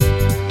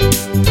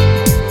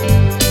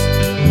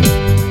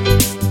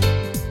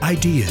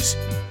ideas,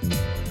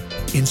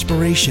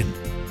 inspiration,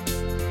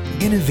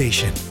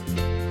 innovation.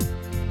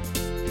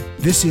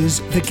 This is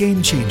The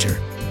Game Changer.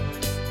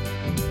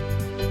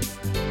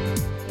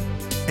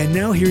 And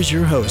now here's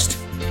your host,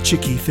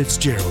 Chicky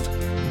Fitzgerald.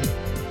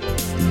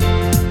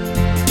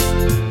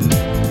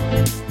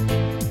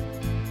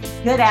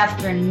 Good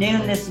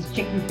afternoon. This is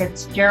Chicky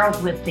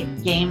Fitzgerald with the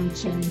Game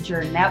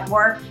Changer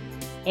Network.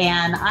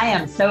 And I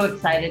am so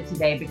excited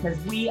today because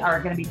we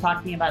are going to be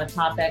talking about a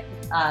topic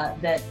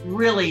that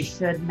really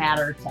should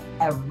matter to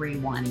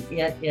everyone.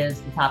 It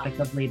is the topic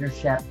of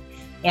leadership.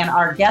 And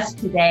our guest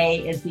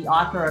today is the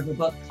author of a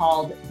book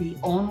called The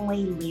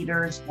Only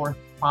Leaders Worth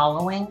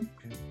Following: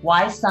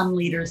 Why Some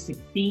Leaders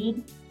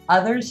Succeed,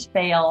 Others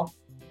Fail,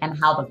 and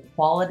How the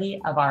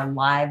Quality of Our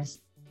Lives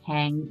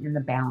Hang in the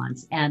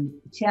Balance. And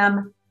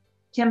Tim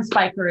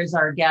Spiker is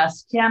our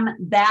guest. Tim,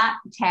 that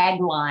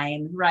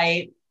tagline,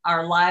 right?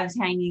 Our lives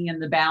hanging in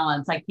the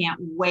balance. I can't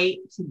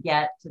wait to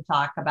get to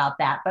talk about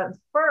that. But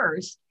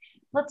first,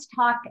 let's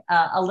talk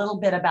a little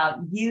bit about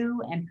you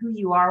and who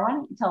you are. Why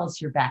don't you tell us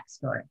your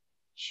backstory?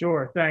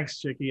 Sure. Thanks,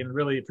 Chicky, and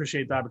really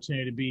appreciate the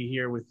opportunity to be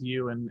here with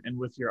you and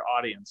with your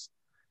audience.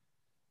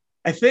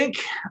 I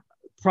think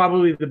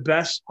probably the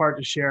best part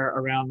to share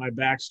around my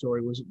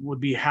backstory would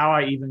be how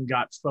I even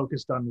got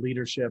focused on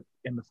leadership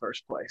in the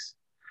first place.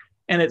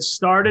 And it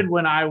started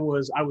when I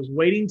was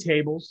waiting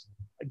tables,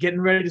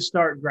 getting ready to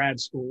start grad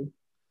school,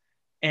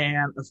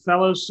 and a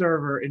fellow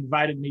server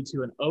invited me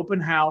to an open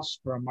house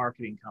for a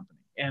marketing company.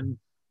 And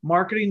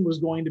marketing was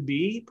going to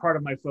be part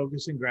of my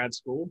focus in grad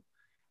school.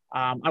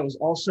 I was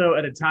also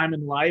at a time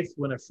in life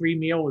when a free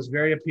meal was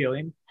very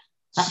appealing.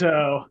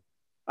 So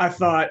I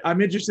thought, I'm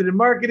interested in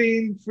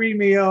marketing, free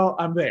meal,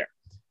 I'm there.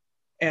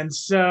 And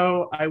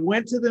so I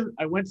went to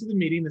the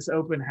meeting, this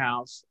open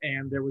house,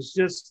 and there was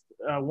just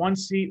one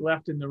seat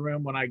left in the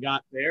room when I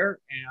got there,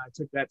 and I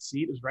took that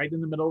seat. It was right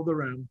in the middle of the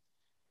room.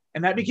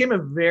 And that became a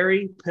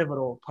very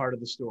pivotal part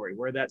of the story,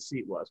 where that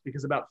seat was,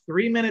 because about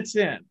 3 minutes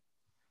in,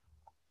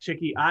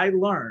 Chicky, I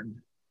learned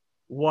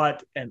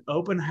what an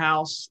open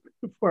house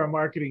for a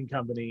marketing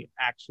company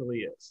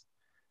actually is.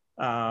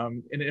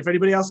 And if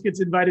anybody else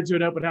gets invited to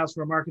an open house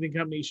for a marketing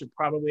company, you should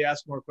probably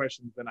ask more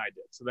questions than I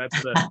did. So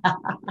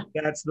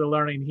that's the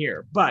learning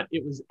here. But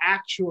it was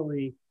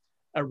actually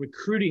a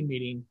recruiting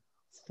meeting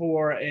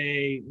for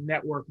a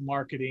network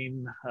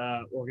marketing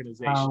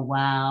organization. Oh,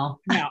 wow.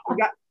 Now,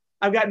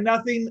 I've got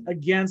nothing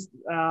against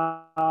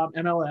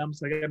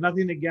MLMs. I got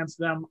nothing against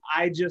them.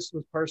 I just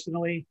was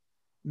personally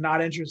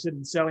not interested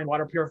in selling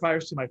water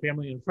purifiers to my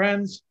family and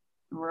friends.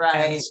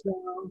 Right.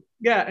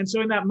 And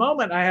so in that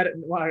moment, I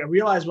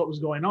realized what was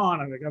going on.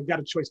 I'm like, I've got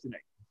a choice to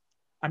make.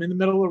 I'm in the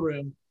middle of the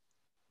room.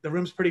 The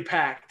room's pretty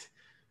packed.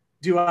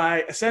 Do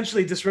I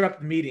essentially disrupt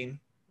the meeting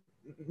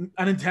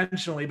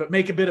unintentionally, but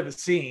make a bit of a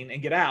scene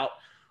and get out?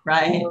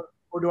 Right.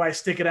 Or do I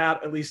stick it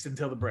out at least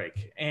until the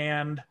break?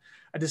 And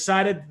I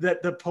decided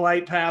that the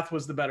polite path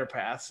was the better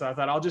path. So I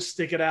thought I'll just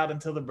stick it out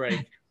until the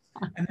break.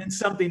 And then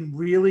something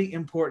really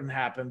important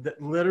happened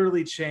that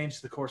literally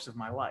changed the course of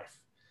my life.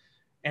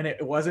 And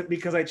it wasn't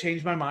because I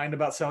changed my mind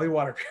about selling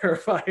water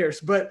purifiers,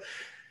 but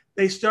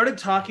they started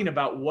talking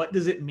about what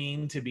does it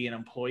mean to be an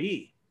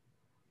employee.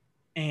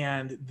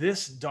 And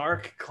this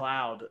dark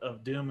cloud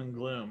of doom and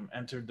gloom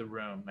entered the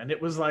room. And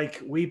it was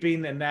like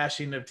weeping and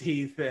gnashing of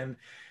teeth. And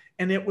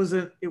it was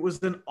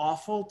an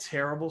awful,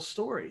 terrible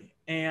story.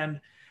 And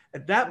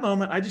at that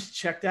moment, I just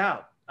checked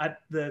out.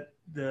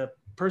 The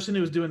person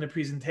who was doing the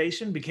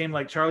presentation became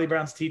like Charlie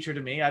Brown's teacher to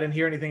me. I didn't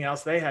hear anything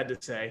else they had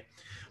to say.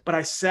 But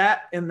I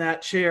sat in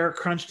that chair,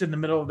 crunched in the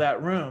middle of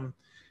that room,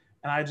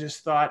 and I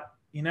just thought,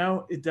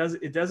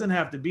 it doesn't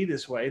have to be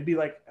this way. It'd be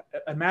like,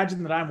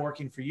 imagine that I'm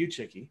working for you,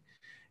 Chicky,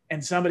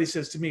 and somebody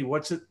says to me,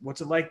 what's it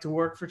like to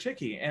work for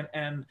Chicky?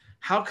 And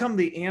how come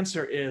the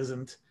answer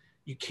isn't,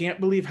 you can't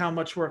believe how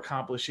much we're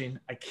accomplishing.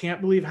 I can't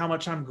believe how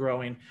much I'm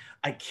growing.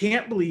 I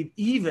can't believe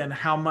even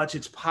how much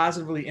it's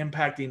positively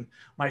impacting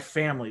my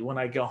family when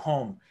I go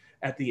home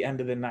at the end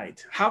of the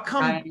night. How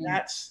come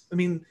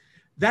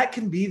that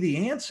can be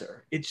the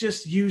answer. It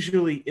just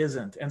usually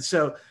isn't. And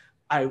so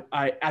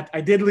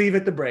I did leave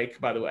at the break,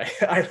 by the way.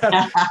 So if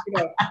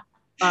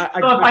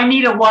I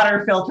need a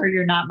water filter,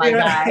 you're not my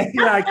guy.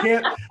 Yeah, I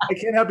can't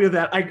help you with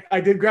that.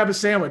 I did grab a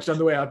sandwich on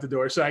the way out the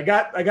door. So I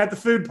got the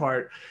food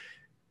part.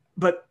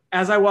 But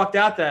as I walked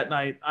out that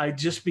night, I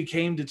just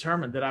became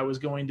determined that I was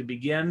going to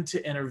begin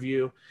to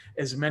interview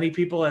as many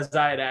people as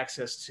I had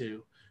access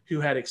to who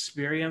had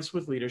experience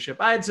with leadership.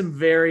 I had some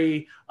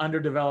very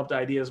underdeveloped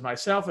ideas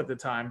myself at the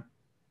time.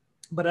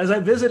 But as I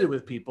visited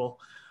with people,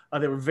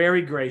 they were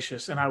very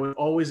gracious. And I would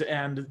always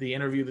end the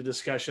interview, the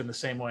discussion the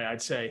same way.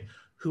 I'd say,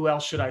 who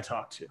else should I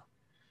talk to?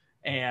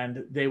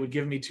 And they would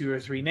give me 2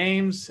 or 3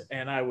 names,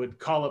 and I would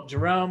call up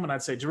Jerome, and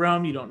I'd say,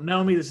 Jerome, you don't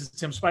know me. This is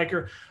Tim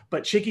Spiker,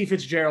 but Chicky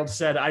Fitzgerald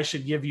said I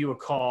should give you a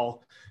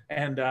call,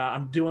 and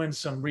I'm doing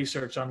some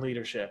research on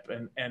leadership.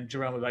 And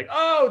Jerome was like,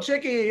 oh,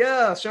 Chicky,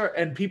 yeah, sure.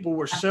 And people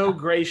were so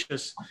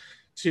gracious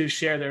to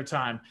share their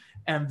time.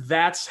 And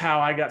that's how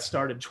I got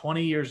started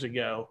 20 years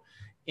ago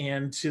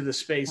into the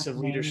space of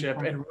leadership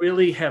Amazing. and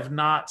really have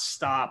not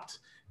stopped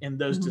in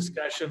those Mhm.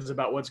 discussions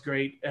about what's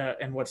great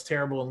and what's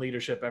terrible in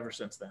leadership ever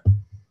since then.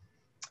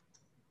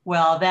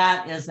 Well,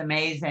 that is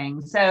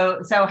amazing.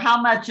 So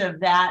how much of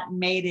that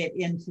made it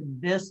into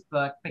this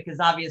book? Because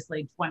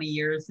obviously 20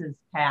 years has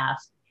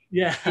passed.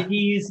 Yeah. Did you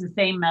use the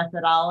same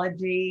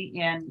methodology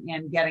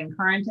in getting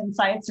current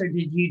insights, or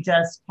did you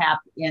just tap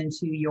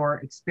into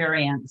your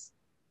experience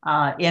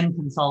in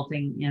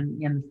consulting in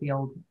the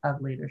field of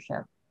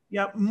leadership?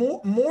 Yeah,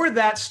 more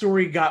that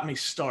story got me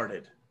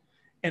started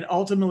and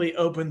ultimately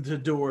opened the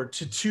door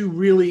to two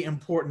really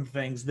important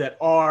things that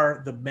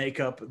are the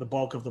makeup, the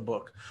bulk of the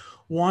book.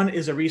 One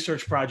is a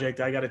research project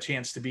I got a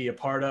chance to be a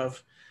part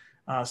of.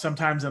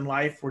 Sometimes in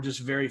life, we're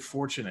just very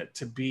fortunate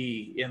to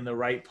be in the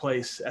right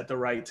place at the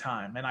right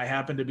time. And I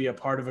happened to be a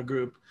part of a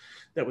group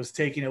that was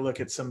taking a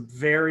look at some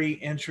very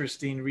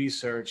interesting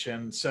research.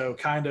 And so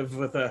kind of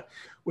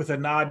with a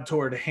nod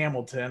toward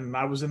Hamilton,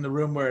 I was in the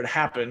room where it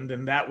happened.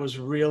 And I was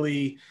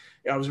really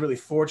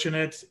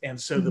fortunate.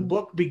 And so the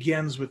book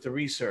begins with the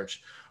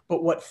research.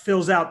 But what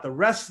fills out the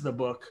rest of the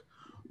book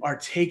are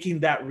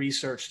taking that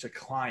research to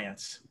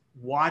clients,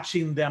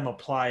 watching them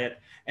apply it,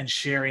 and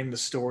sharing the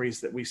stories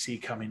that we see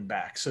coming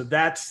back. So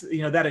that's,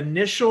 that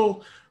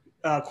initial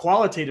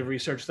qualitative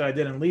research that I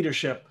did in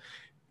leadership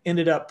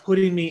ended up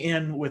putting me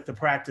in with the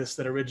practice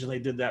that originally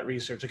did that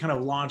research. It kind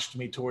of launched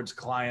me towards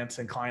clients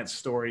and client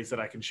stories that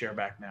I can share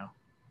back now.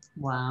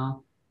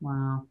 Wow.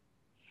 Wow.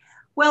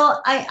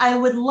 Well, I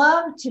would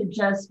love to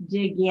just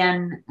dig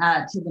in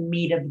to the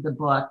meat of the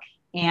book.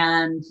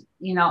 And,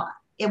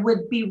 it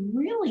would be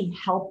really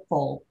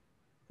helpful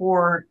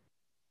for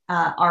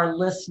our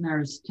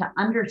listeners to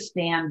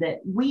understand that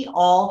we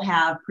all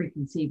have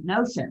preconceived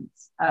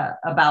notions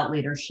about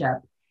leadership.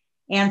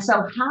 And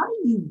so how do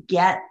you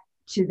get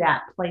to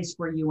that place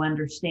where you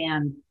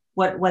understand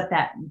what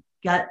that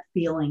gut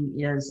feeling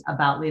is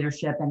about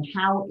leadership and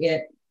how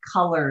it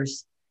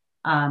colors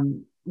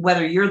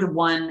whether you're the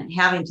one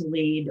having to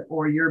lead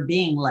or you're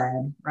being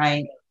led,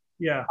 right?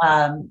 Yeah.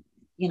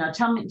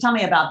 Tell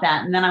me about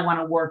that. And then I want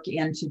to work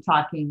into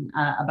talking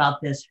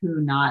about this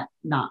who, not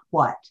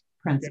what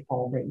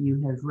principle that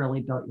you have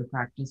really built your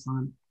practice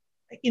on.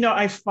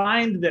 I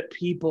find that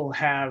people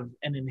have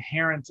an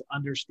inherent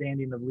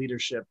understanding of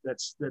leadership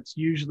that's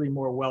usually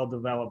more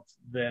well-developed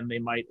than they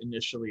might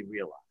initially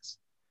realize.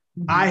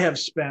 Mm-hmm. I have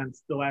spent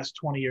the last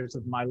 20 years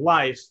of my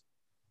life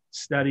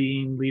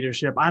studying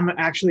leadership. I'm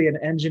actually an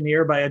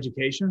engineer by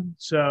education.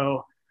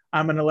 So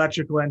I'm an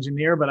electrical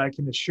engineer, but I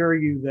can assure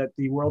you that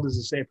the world is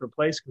a safer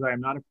place because I am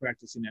not a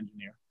practicing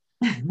engineer.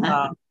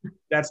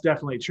 That's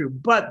definitely true.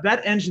 But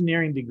that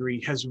engineering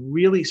degree has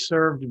really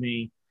served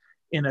me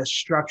in a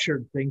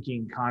structured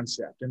thinking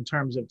concept in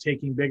terms of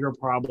taking bigger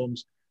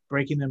problems,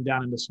 breaking them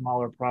down into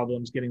smaller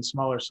problems, getting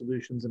smaller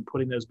solutions and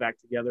putting those back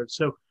together.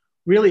 So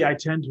really, I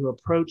tend to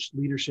approach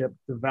leadership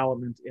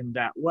development in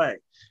that way.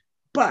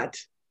 But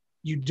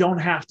you don't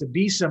have to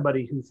be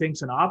somebody who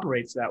thinks and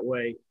operates that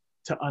way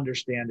to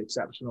understand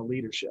exceptional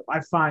leadership.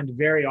 I find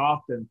very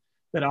often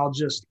that I'll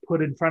just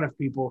put in front of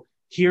people,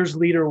 here's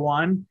leader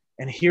one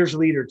and here's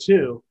leader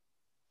two.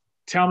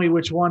 Tell me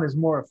which one is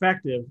more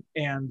effective,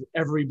 and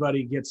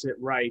everybody gets it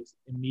right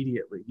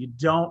immediately. You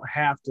don't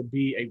have to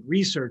be a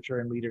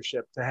researcher in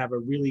leadership to have a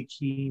really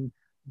keen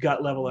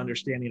gut level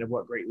understanding of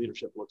what great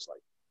leadership looks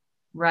like.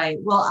 Right.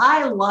 Well,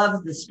 I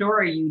love the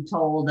story you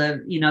told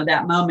of,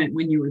 that moment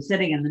when you were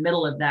sitting in the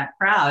middle of that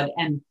crowd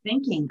and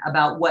thinking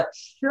about what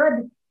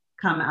should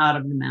come out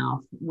of the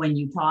mouth when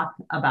you talk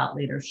about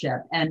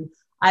leadership. And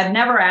I've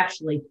never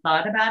actually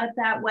thought about it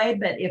that way,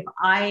 but if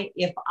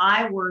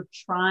I were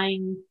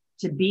trying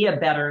to be a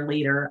better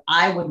leader,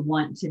 I would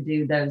want to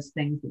do those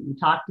things that you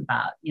talked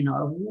about.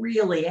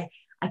 Really,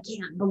 I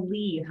can't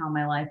believe how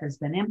my life has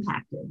been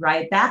impacted,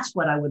 right? That's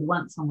what I would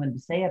want someone to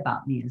say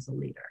about me as a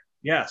leader.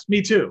 Yes,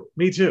 me too.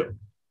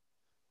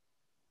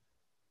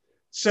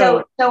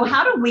 So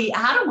how do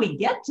we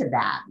get to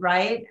that,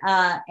 right?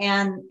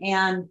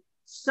 And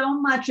so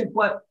much of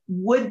what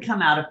would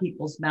come out of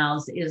people's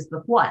mouths is the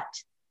what,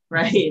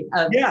 right?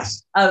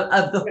 Yes.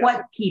 Of the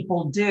what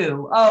people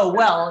do. Oh,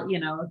 well,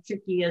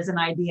 Chicky is an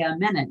idea a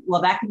minute.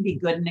 Well, that can be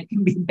good and it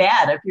can be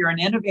bad. If you're an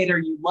innovator,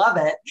 you love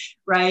it,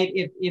 right?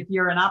 If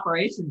you're an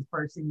operations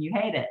person, you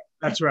hate it.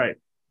 That's right.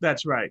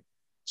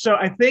 So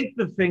I think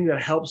the thing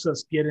that helps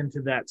us get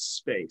into that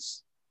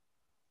space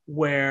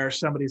where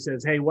somebody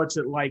says, hey, what's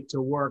it like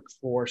to work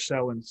for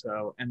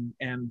so-and-so,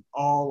 and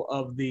all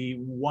of the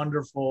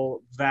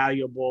wonderful,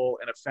 valuable,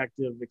 and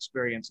effective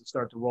experiences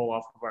start to roll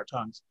off of our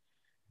tongues,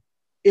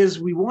 is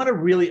we want to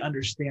really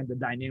understand the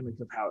dynamic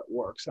of how it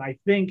works. And I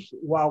think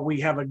while we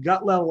have a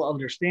gut level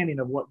understanding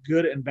of what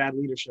good and bad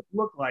leadership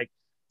look like,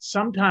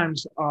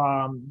 sometimes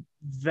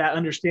that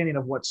understanding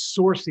of what's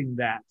sourcing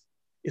that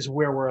is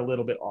where we're a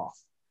little bit off.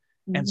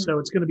 Mm-hmm. And so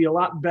it's going to be a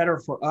lot better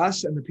for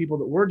us and the people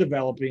that we're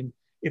developing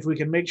if we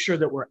can make sure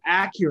that we're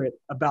accurate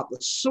about the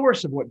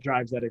source of what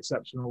drives that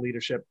exceptional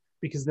leadership,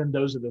 because then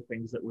those are the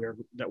things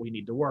that we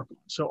need to work on.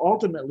 So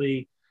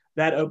ultimately,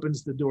 that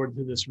opens the door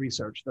to this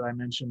research that I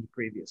mentioned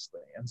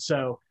previously. And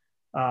so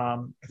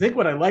I think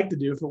what I'd like to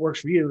do, if it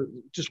works for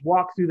you, just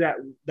walk through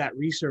that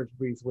research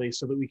briefly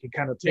so that we can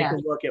kind of take a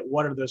look at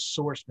what are the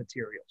source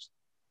materials.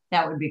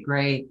 That would be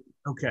great.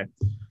 Okay.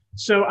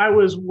 So I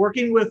was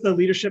working with a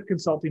leadership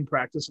consulting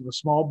practice of a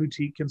small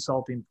boutique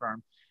consulting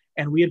firm.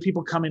 And we had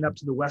people coming up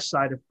to the west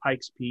side of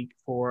Pikes Peak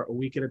for a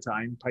week at a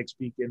time. Pikes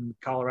Peak in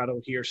Colorado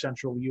here,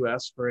 central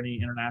US, for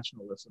any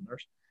international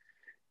listeners.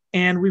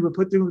 And we would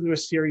put them through a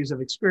series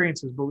of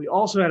experiences, but we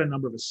also had a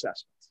number of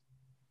assessments.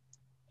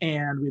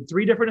 And we had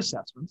 3 different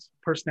assessments: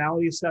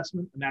 personality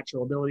assessment, a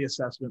natural ability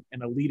assessment,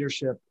 and a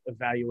leadership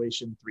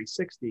evaluation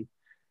 360.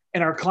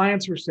 And our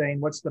clients were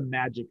saying, what's the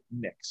magic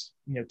mix?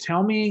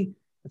 Tell me,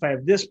 if I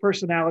have this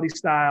personality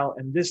style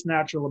and this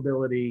natural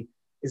ability,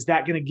 is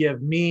that going to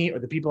give me or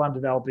the people I'm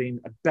developing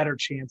a better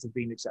chance of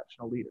being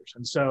exceptional leaders?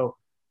 And so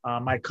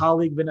my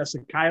colleague, Vanessa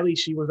Kiley,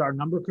 she was our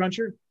number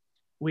cruncher.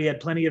 We had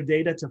plenty of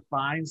data to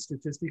find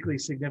statistically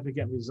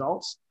significant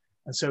results.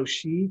 And so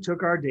she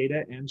took our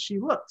data and she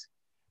looked.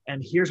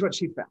 And here's what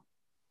she found.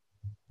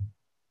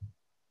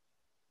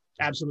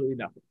 Absolutely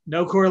nothing.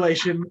 No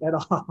correlation at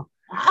all.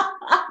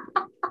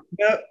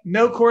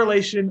 No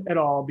correlation at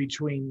all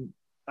between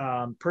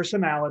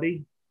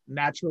personality,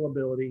 natural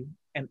ability,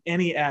 and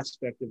any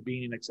aspect of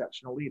being an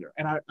exceptional leader.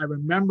 And I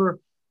remember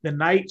the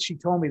night she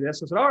told me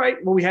this, I said, all right,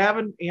 well, we have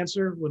an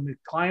answer. When the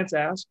clients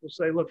ask, we'll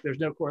say, look, there's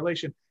no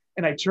correlation.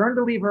 And I turned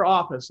to leave her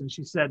office and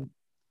she said,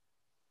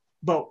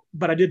 but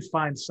I did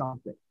find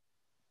something.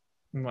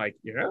 I'm like,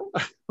 yeah,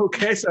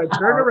 okay. So I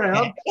turn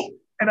around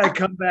and I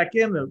come back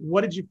in.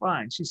 What did you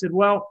find? She said,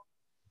 well,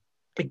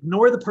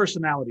 ignore the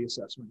personality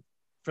assessment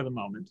for the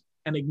moment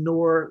and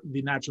ignore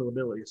the natural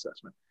ability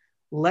assessment.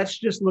 Let's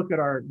just look at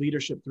our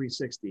Leadership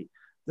 360.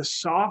 The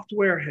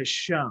software has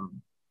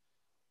shown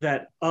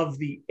that of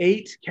the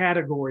 8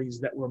 categories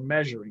that we're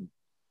measuring,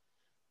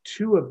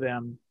 2 of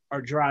them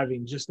are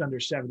driving just under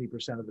 70%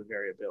 of the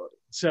variability.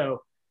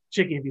 So,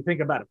 Chicky, if you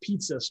think about a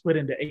pizza split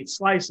into 8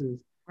 slices,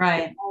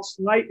 right?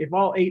 If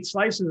all 8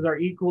 slices are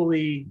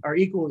equally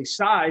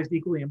sized,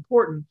 equally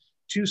important,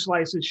 2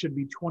 slices should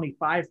be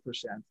 25%.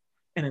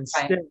 And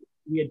instead,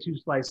 we had 2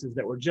 slices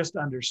that were just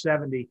under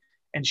 70.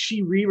 And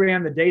she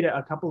reran the data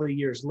a couple of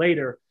years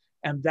later,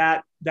 and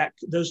that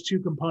those 2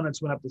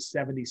 components went up to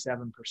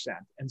 77%.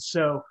 And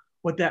so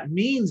what that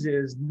means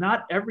is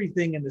not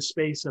everything in the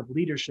space of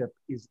leadership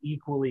is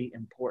equally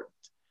important.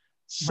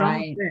 Some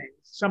things,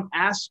 some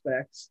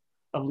aspects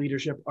of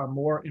leadership are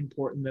more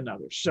important than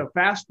others. So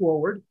fast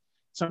forward,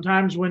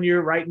 sometimes when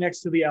you're right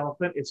next to the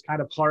elephant, it's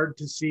kind of hard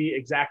to see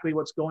exactly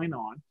what's going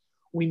on.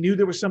 We knew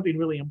there was something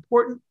really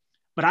important,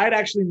 but I had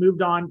actually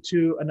moved on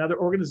to another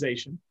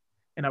organization.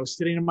 And I was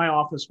sitting in my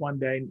office one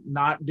day,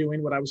 not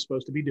doing what I was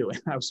supposed to be doing.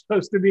 I was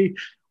supposed to be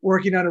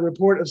working on a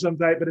report of some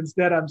type, but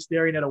instead I'm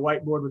staring at a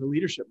whiteboard with a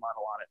leadership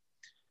model on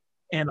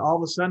it. And all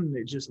of a sudden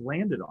it just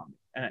landed on me.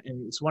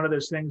 And it's one of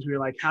those things where you're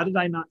like, how did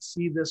I not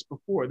see this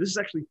before? This is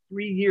actually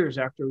 3 years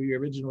after we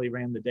originally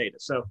ran the data.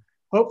 So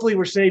hopefully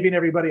we're saving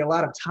everybody a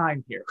lot of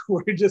time here.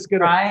 We're just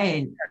going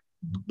to,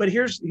 but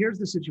here's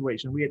the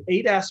situation. We had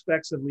 8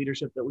 aspects of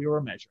leadership that we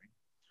were measuring.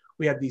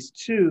 We had these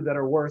 2 that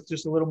are worth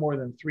just a little more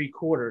than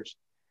 3/4.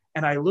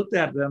 And I looked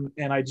at them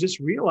and I just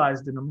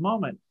realized in a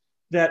moment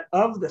that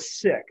of the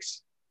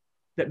 6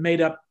 that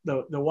made up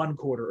the 1/4,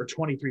 or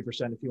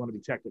 23%, if you want to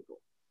be technical,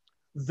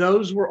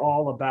 those were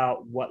all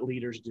about what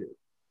leaders do.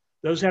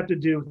 Those have to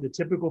do with the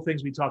typical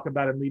things we talk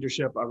about in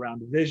leadership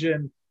around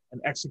vision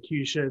and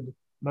execution,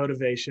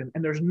 motivation.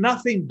 And there's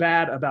nothing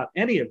bad about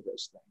any of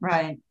those things.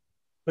 Right.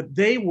 But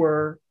they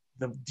were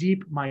the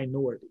deep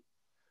minority.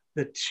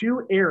 The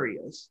 2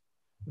 areas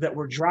that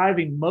were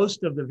driving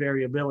most of the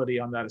variability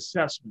on that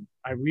assessment,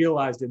 I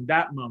realized in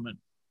that moment,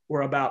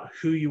 were about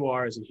who you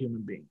are as a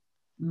human being.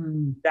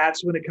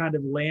 That's when it kind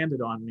of landed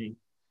on me.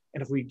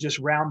 And if we just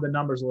round the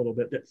numbers a little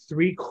bit, that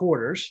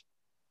 3/4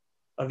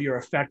 of your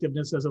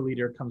effectiveness as a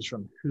leader comes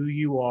from who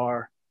you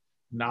are,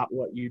 not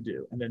what you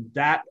do. And then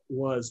that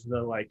was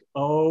the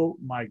oh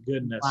my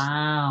goodness.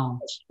 Wow.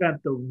 I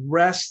spent the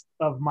rest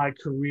of my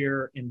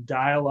career in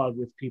dialogue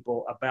with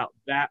people about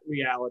that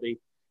reality.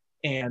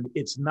 And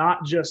it's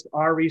not just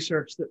our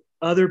research, that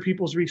other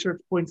people's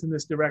research points in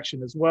this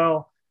direction as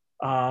well.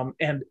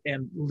 And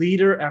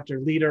leader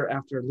after leader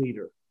after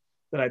leader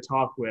that I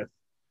talk with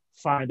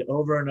find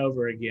over and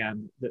over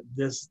again that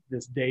this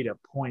data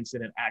points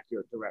in an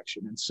accurate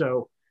direction. And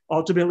so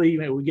ultimately,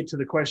 we get to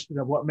the question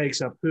of what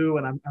makes up who,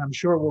 and I'm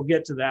sure we'll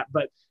get to that.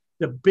 But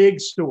the big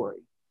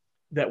story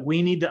that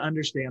we need to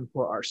understand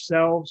for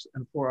ourselves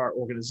and for our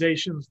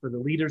organizations, for the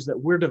leaders that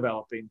we're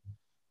developing,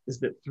 is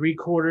that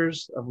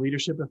 3/4 of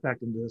leadership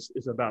effectiveness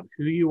is about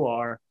who you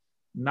are,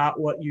 not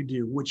what you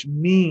do, which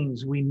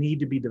means we need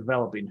to be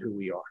developing who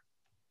we are.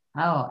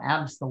 Oh,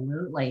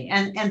 absolutely.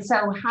 And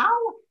so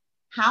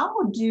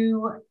how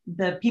do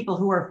the people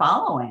who are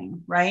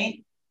following,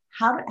 right?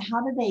 How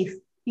do they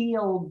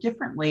feel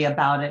differently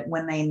about it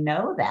when they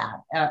know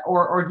that,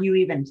 or do you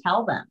even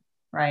tell them,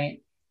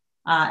 right?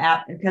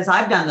 Because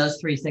I've done those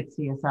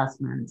 360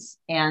 assessments,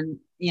 and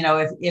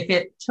if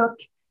it took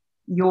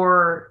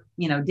your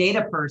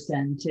data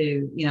person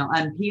to,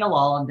 unpeel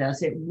all of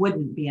this, it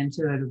wouldn't be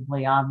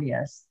intuitively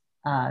obvious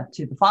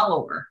to the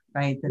follower,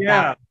 right?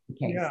 That's the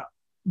case. Yeah.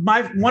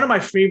 One of my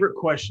favorite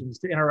questions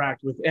to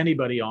interact with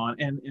anybody on,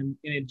 and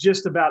in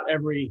just about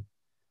every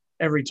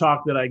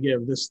talk that I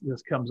give, this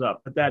comes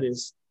up, but that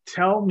is,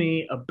 tell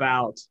me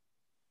about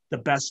the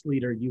best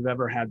leader you've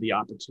ever had the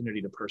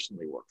opportunity to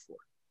personally work for.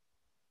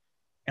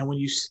 And when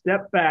you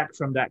step back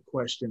from that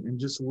question and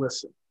just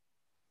listen,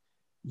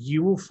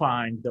 you will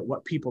find that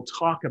what people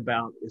talk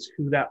about is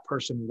who that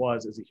person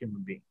was as a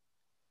human being.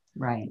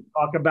 Right.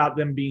 Talk about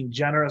them being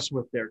generous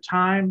with their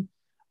time.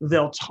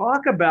 They'll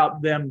talk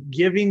about them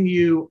giving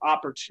you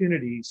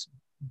opportunities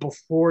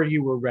before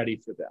you were ready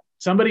for them.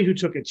 Somebody who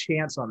took a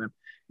chance on them.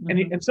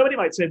 Mm-hmm. And somebody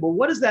might say, well,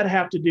 what does that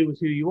have to do with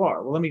who you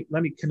are? Well,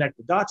 let me connect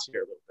the dots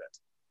here a little bit.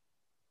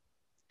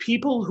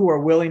 People who are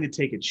willing to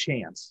take a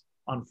chance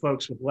on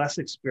folks with less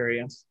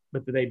experience,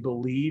 but that they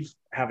believe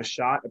have a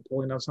shot at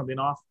pulling something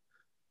off,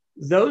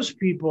 those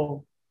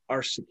people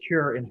are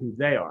secure in who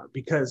they are,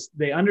 because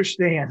they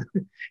understand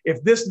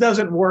if this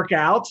doesn't work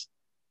out,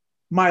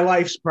 my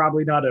life's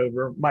probably not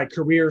over. My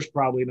career's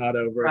probably not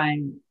over.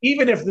 Right.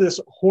 Even if this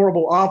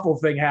horrible, awful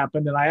thing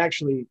happened and I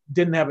actually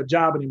didn't have a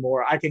job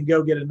anymore, I can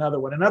go get another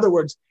one. In other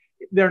words,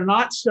 they're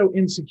not so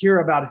insecure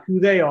about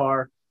who they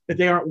are that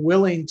they aren't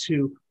willing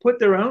to put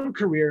their own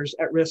careers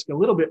at risk a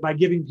little bit by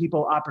giving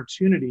people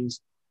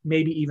opportunities,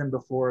 maybe even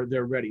before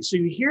they're ready. So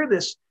you hear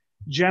this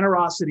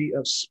generosity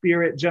of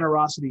spirit,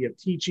 generosity of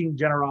teaching,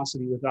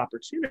 generosity with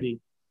opportunity,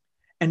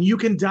 and you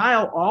can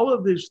dial all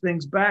of these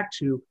things back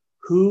to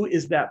who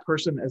is that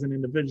person as an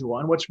individual.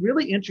 And what's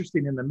really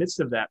interesting in the midst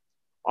of that,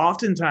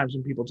 oftentimes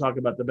when people talk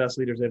about the best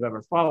leaders they've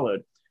ever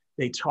followed,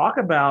 they talk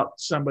about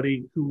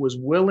somebody who was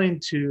willing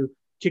to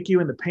kick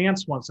you in the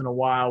pants once in a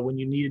while when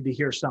you needed to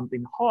hear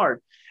something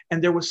hard.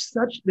 And there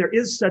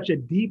is such a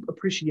deep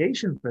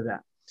appreciation for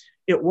that.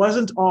 It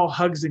wasn't all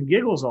hugs and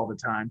giggles all the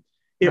time.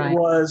 It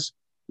was,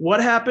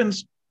 what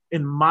happens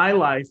in my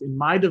life, in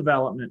my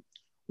development,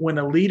 when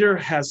a leader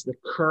has the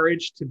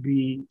courage to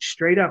be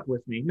straight up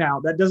with me. Now,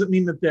 that doesn't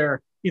mean that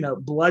they're,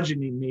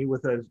 bludgeoning me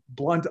with a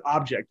blunt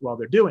object while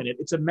they're doing it.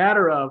 It's a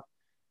matter of,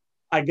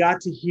 I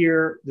got to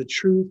hear the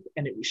truth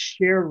and it was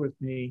shared with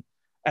me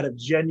out of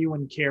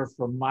genuine care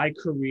for my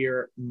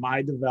career,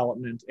 my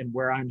development, and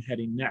where I'm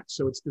heading next.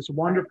 So it's this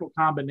wonderful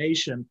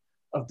combination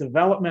of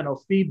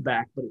developmental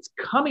feedback, but it's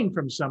coming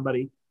from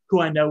somebody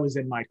who I know is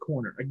in my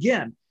corner.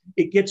 Again,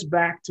 it gets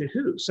back to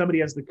who? Somebody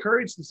has the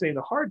courage to say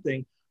the hard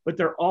thing, but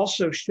they're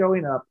also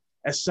showing up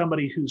as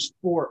somebody who's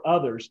for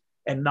others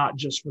and not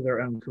just for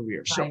their own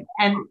career. Right.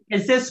 And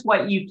is this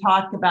what you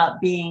talked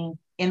about, being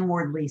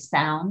inwardly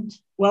sound?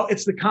 Well,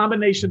 it's the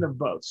combination of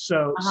both.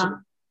 So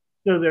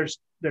there's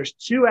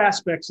two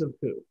aspects of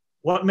who.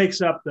 What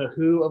makes up the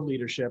who of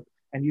leadership?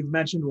 And you've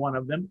mentioned one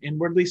of them,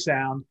 inwardly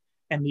sound,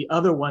 and the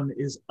other one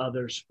is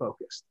others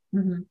focused.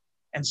 Mm-hmm.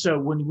 And so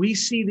when we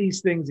see these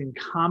things in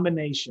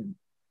combination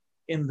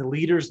in the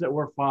leaders that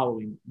we're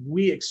following,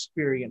 we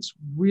experience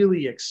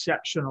really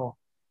exceptional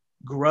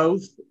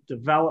growth,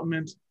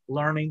 development,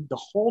 learning, the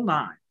whole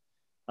nine,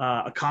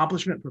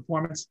 accomplishment,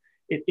 performance.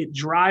 It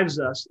drives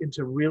us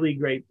into really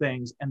great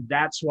things. And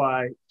that's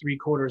why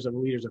 3/4 of a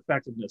leader's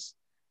effectiveness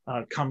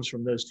comes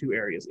from those two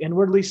areas,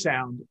 inwardly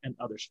sound and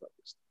others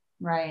focused.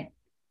 Right.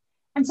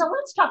 And so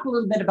let's talk a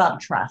little bit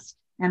about trust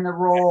and the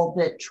role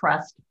that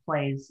trust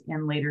plays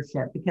in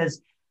leadership,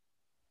 because,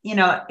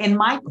 in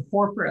my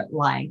corporate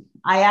life,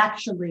 I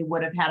actually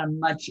would have had a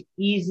much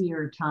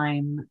easier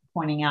time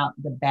pointing out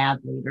the bad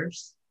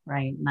leaders,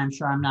 right? And I'm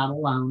sure I'm not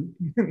alone.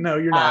 No,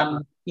 you're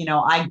not.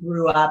 I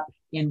grew up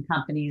in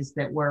companies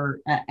that were,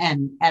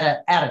 and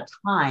at a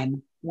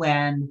time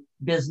when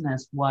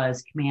business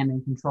was command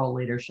and control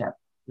leadership,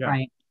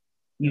 right?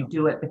 You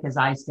do it because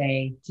I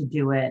say to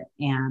do it,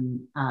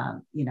 and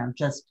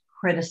just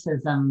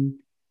criticism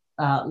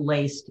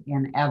laced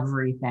in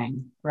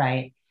everything,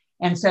 right?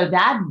 And so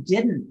that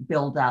didn't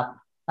build up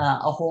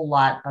a whole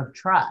lot of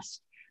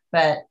trust.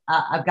 But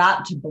I've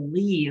got to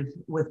believe,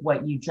 with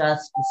what you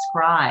just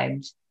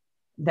described,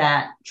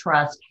 that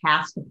trust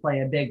has to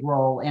play a big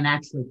role in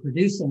actually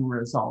producing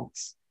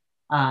results,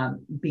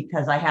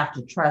 because I have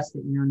to trust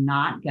that you're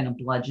not going to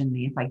bludgeon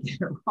me if I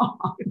get it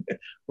wrong.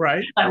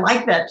 Right. I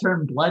like that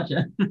term,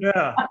 bludgeon.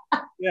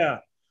 Yeah.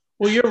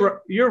 Well,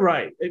 you're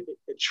right.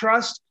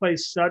 Trust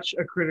plays such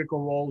a critical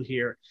role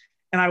here.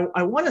 And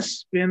I want to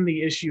spin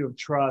the issue of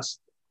trust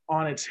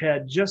on its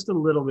head just a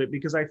little bit,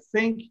 because I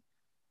think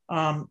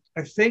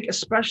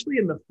especially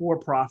in the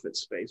for-profit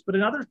space, but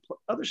in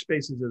other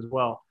spaces as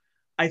well,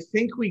 I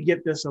think we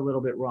get this a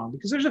little bit wrong,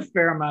 because there's a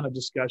fair amount of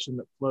discussion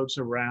that floats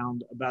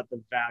around about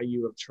the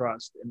value of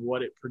trust and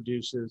what it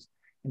produces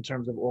in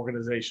terms of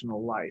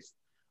organizational life.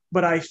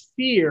 But I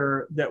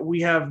fear that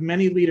we have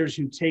many leaders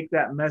who take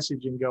that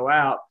message and go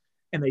out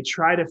and they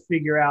try to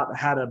figure out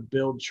how to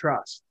build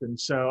trust. And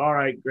so, all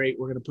right, great,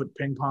 we're going to put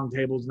ping pong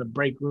tables in the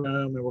break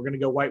room and we're going to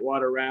go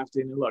whitewater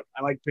rafting. And look,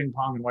 I like ping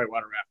pong and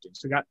whitewater rafting.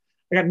 So I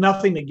got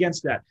nothing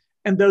against that.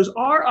 And those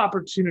are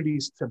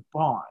opportunities to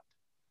bond.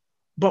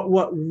 But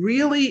what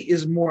really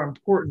is more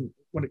important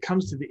when it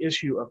comes to the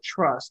issue of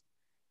trust,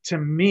 to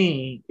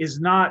me, is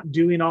not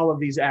doing all of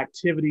these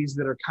activities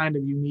that are kind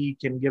of unique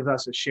and give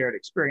us a shared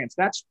experience.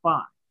 That's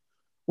fine.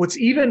 What's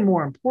even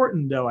more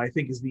important, though, I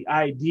think, is the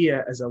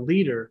idea as a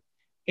leader,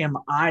 am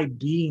I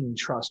being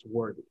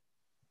trustworthy?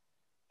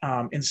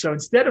 And so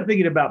instead of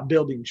thinking about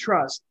building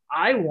trust,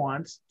 I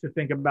want to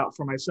think about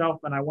for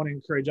myself, and I want to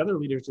encourage other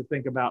leaders to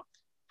think about,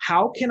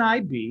 how can I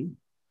be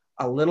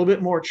a little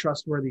bit more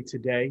trustworthy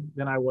today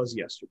than I was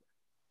yesterday?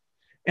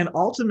 And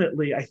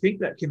ultimately, I think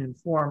that can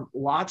inform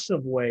lots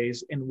of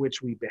ways in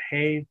which we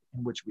behave,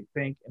 in which we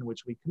think, in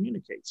which we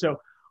communicate. So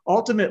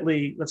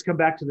ultimately, let's come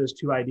back to those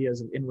two ideas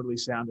of inwardly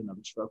sound and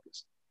others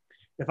focused.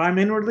 If I'm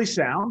inwardly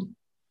sound,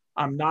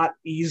 I'm not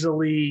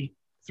easily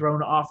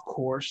thrown off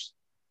course.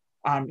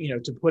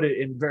 To put it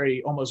in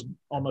very almost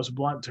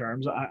blunt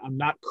terms, I'm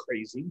not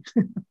crazy.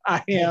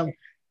 I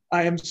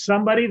am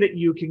somebody that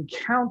you can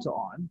count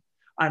on.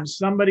 I'm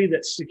somebody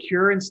that's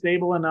secure and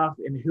stable enough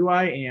in who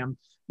I am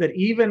that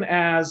even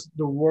as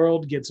the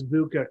world gets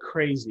VUCA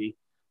crazy,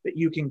 that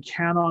you can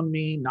count on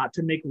me not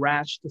to make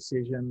rash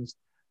decisions,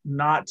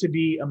 not to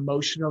be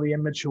emotionally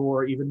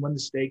immature, even when the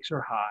stakes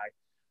are high.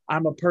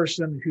 I'm a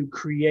person who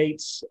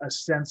creates a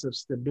sense of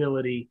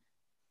stability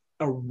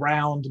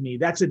around me.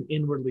 That's an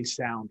inwardly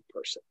sound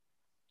person.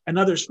 An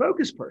others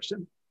focused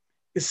person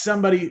is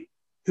somebody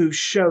who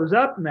shows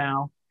up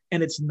now,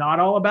 and it's not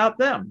all about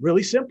them,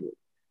 really simply.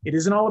 It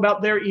isn't all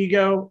about their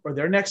ego or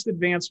their next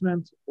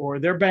advancement or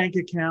their bank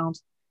account.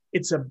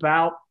 It's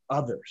about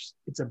others.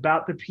 It's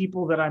about the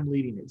people that I'm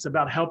leading. It's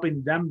about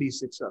helping them be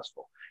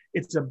successful.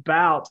 It's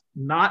about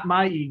not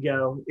my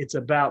ego. It's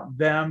about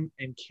them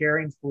and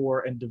caring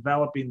for and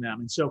developing them.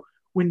 And so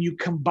when you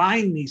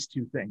combine these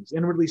two things,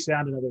 inwardly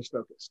sound and others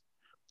focused,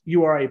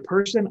 you are a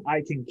person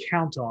I can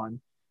count on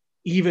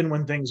even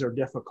when things are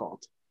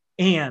difficult.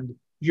 And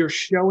you're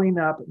showing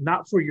up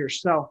not for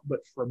yourself, but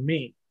for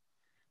me.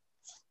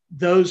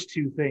 Those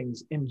two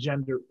things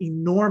engender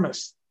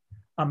enormous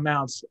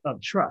amounts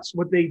of trust.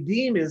 What they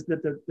deem is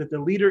that the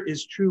leader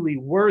is truly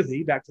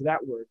worthy, back to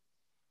that word,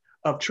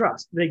 of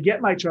trust. They get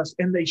my trust,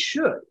 and they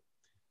should,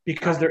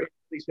 because they're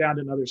inwardly sound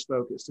and others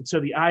focused. And so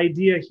the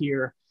idea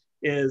here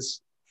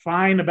is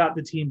fine about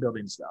the team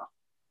building stuff.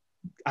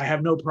 I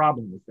have no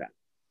problem with that.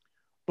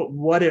 But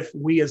what if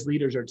we as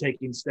leaders are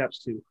taking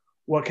steps to,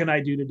 what can I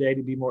do today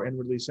to be more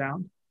inwardly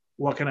sound?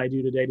 What can I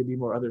do today to be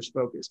more others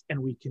focused? And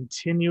we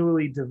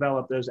continually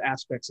develop those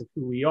aspects of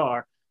who we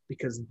are,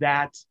 because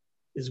that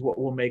is what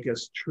will make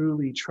us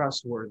truly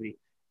trustworthy.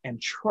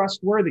 And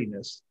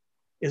trustworthiness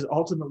is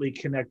ultimately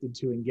connected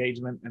to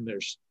engagement. And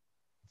there's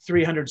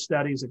 300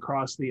 studies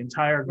across the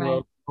entire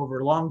globe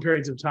over long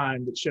periods of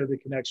time that show the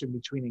connection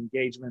between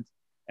engagement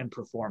and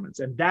performance.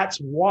 And that's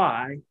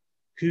why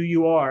who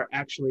you are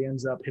actually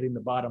ends up hitting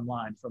the bottom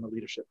line from a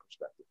leadership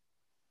perspective.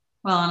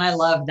 Well, and I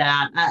love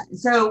that.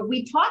 So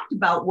we talked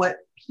about what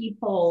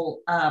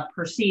people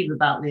perceive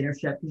about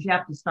leadership, because you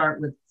have to start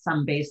with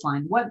some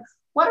baseline. What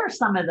are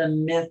some of the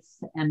myths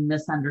and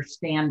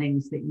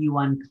misunderstandings that you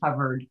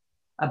uncovered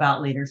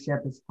about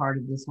leadership as part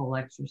of this whole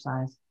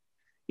exercise?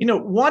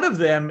 One of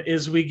them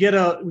is we get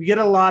a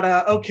lot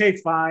of, okay,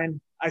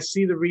 fine, I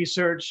see the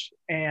research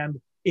and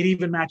it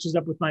even matches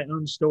up with my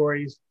own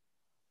stories,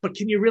 but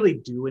can you really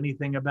do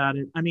anything about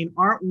it? I mean,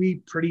 aren't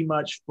we pretty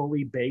much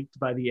fully baked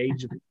by the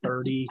age of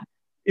 30?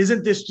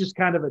 Isn't this just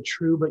kind of a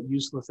true but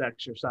useless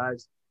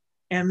exercise?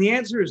 And the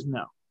answer is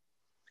no,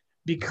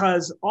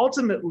 because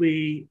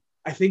ultimately,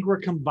 I think we're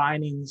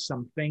combining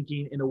some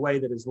thinking in a way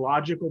that is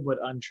logical but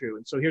untrue.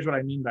 And so here's what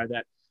I mean by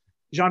that.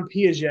 Jean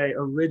Piaget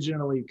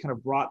originally kind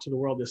of brought to the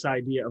world this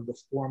idea of the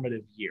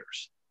formative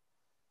years.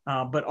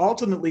 But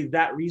ultimately,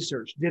 that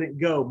research didn't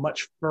go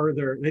much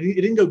further. It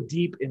didn't go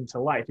deep into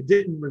life. It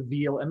didn't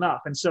reveal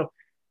enough. And so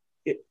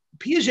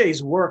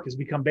Piaget's work has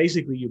become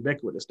basically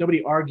ubiquitous.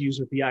 Nobody argues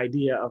with the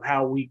idea of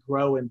how we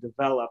grow and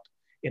develop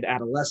in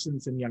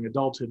adolescence and young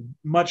adulthood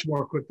much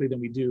more quickly than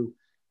we do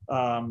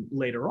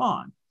later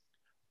on.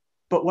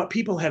 But what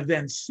people have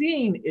then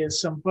seen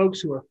is some folks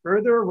who are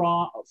further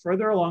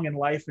along in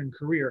life and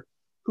career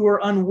who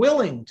are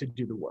unwilling to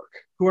do the work,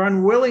 who are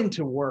unwilling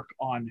to work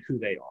on who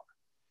they are.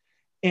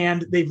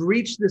 And they've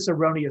reached this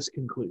erroneous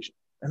conclusion.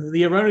 And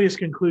the erroneous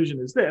conclusion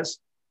is this: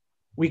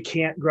 we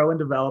can't grow and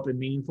develop in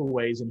meaningful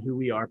ways in who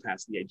we are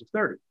past the age of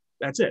 30.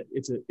 That's it.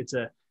 It's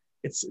a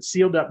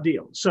sealed up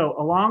deal. So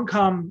along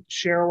come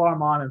Cheryl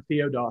Armand and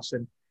Theo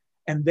Dawson,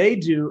 and they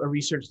do a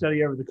research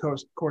study over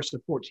the course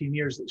of 14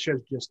 years that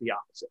shows just the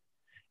opposite.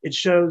 It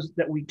shows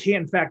that we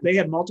can, in fact, they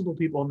had multiple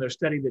people in their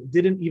study that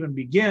didn't even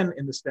begin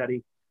in the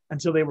study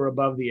until they were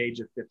above the age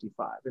of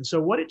 55. And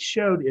so what it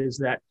showed is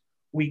that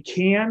we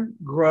can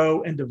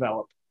grow and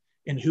develop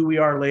in who we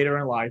are later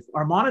in life.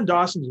 Armand and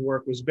Dawson's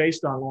work was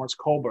based on Lawrence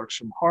Kohlberg's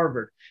from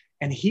Harvard,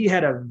 and he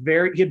had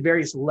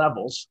various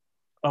levels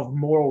of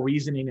moral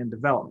reasoning and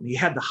development. He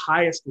had the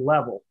highest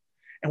level.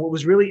 And what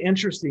was really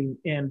interesting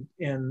in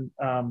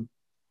the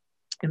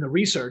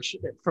research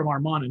from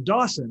Armand and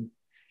Dawson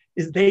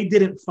is they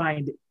didn't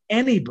find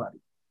anybody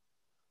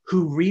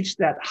who reached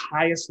that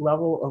highest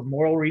level of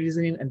moral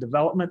reasoning and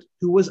development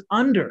who was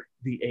under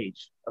the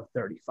age of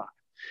 35.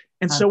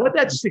 And so what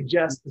that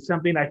suggests is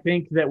something I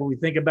think that when we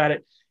think about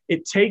it,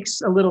 it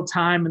takes a little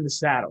time in the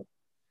saddle.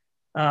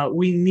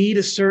 We need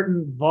a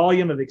certain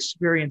volume of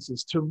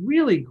experiences to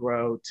really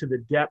grow to the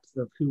depth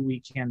of who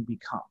we can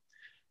become.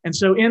 And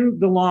so in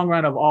the long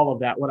run of all of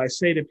that, what I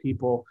say to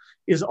people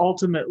is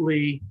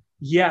ultimately,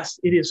 yes,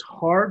 it is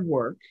hard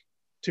work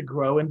to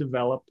grow and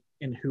develop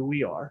in who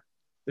we are.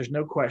 There's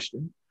no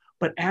question.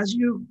 But as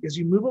you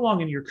move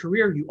along in your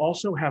career, you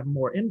also have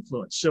more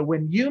influence. So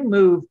when you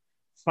move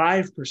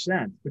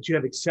 5%, but you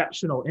have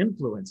exceptional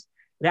influence,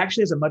 it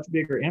actually has a much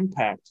bigger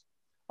impact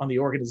on the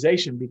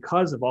organization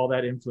because of all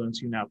that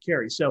influence you now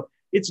carry. So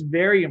it's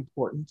very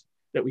important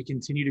that we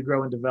continue to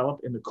grow and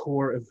develop in the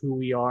core of who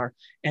we are.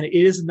 And it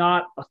is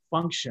not a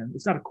function,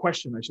 it's not a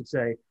question, I should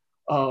say,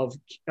 of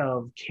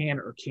can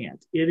or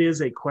can't. It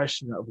is a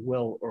question of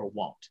will or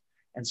won't.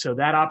 And so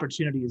that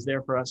opportunity is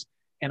there for us.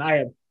 And I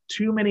have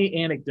too many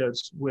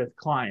anecdotes with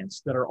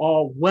clients that are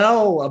all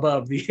well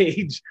above the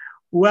age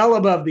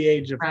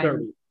of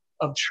 30,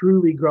 of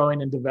truly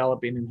growing and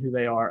developing in who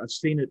they are. I've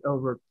seen it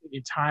over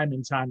time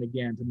and time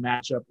again to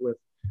match up with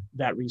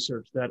that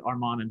research that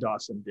Armand and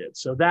Dawson did.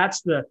 So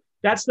that's the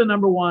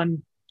number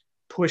one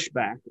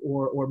pushback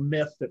or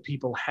myth that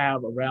people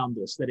have around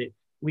this, that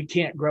we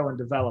can't grow and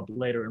develop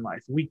later in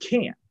life. We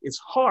can. It's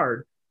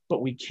hard,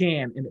 but we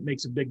can, and it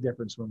makes a big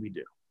difference when we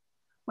do.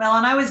 Well,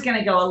 and I was going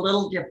to go a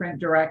little different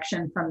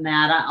direction from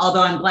that,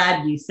 although I'm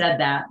glad you said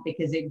that,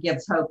 because it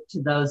gives hope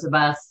to those of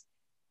us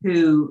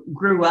who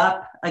grew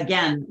up,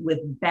 again, with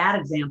bad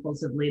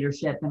examples of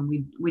leadership, and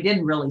we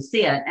didn't really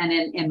see it. And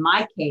in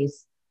my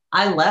case,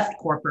 I left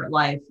corporate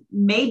life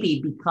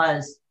maybe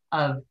because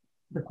of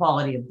the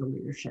quality of the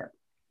leadership.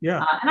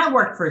 Yeah. And I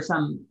worked for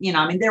some,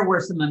 there were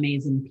some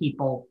amazing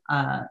people,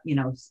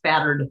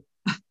 spattered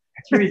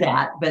through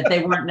that, but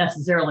they weren't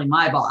necessarily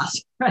my boss.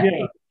 Right?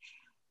 Yeah.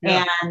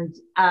 Yeah. And,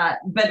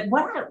 but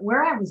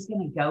where I was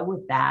going to go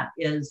with that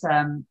is, I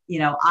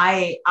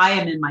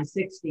am in my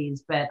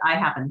 60s, but I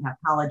happen to have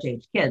college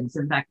age kids.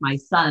 In fact, my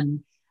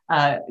son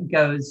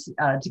goes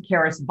to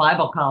Charis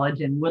Bible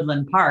College in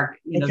Woodland Park,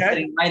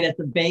 sitting right at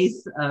the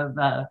base of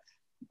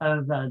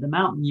the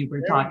mountain you were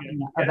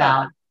talking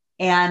about.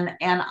 And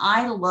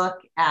I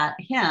look at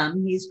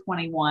him, he's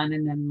 21,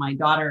 and then my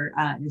daughter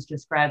is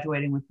just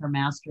graduating with her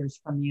master's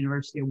from the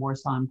University of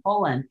Warsaw in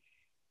Poland.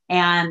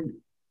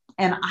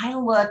 And I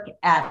look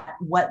at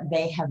what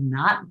they have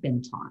not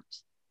been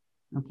taught,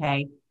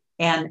 okay?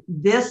 And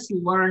this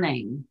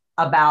learning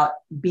about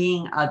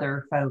being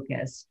other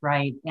focused,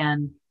 right?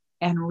 And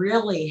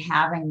really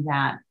having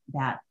the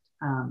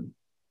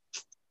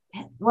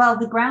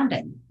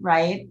grounding,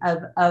 right?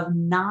 Of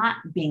not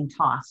being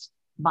tossed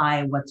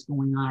by what's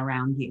going on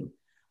around you.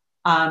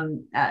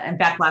 In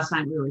fact, last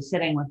night we were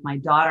sitting with my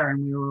daughter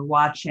and we were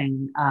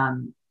watching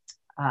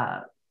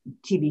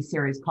TV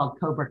series called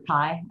Cobra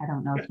Kai. I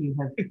don't know if you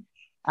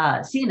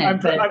have seen it,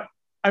 but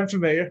I'm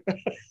familiar.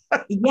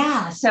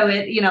 Yeah, so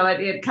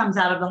it comes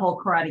out of the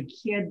whole Karate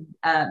Kid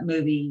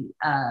movie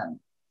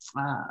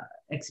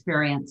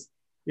experience.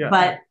 Yeah.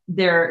 But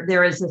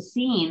there is a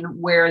scene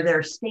where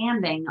they're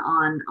standing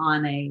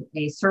on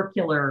a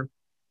circular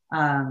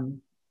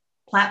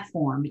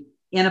platform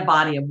in a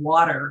body of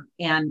water,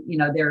 and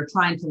they're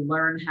trying to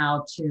learn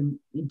how to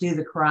do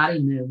the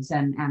karate moves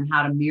and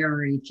how to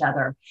mirror each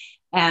other.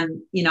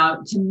 And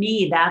to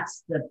me,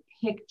 that's the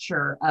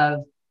picture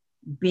of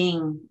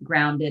being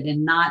grounded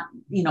and not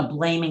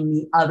blaming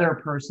the other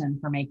person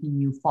for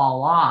making you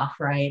fall off,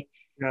 right?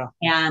 Yeah.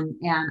 And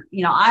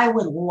I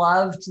would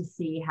love to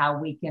see how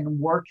we can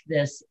work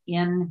this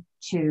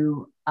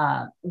into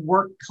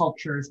work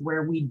cultures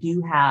where we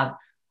do have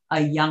a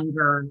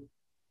younger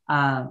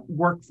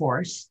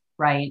workforce,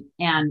 right?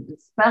 And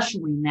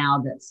especially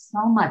now that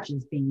so much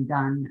is being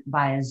done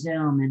via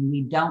Zoom and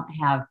we don't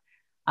have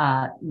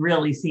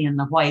really seeing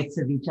the whites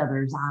of each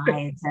other's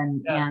eyes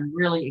and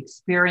really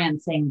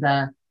experiencing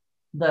the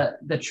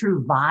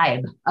true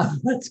vibe of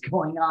what's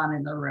going on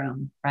in the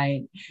room,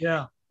 right?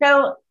 Yeah.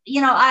 So,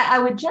 I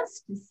would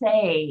just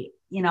say,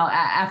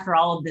 after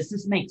all of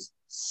this makes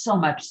so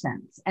much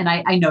sense. And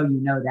I know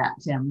you know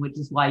that, Tim, which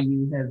is why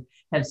you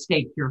have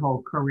staked your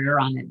whole career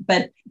on it.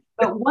 But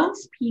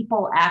once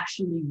people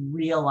actually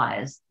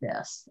realize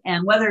this,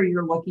 and whether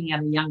you're looking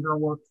at a younger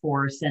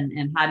workforce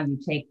and how do you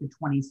take the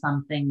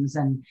 20-somethings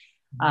and,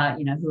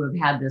 who have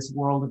had this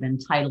world of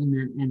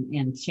entitlement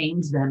and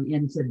change them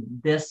into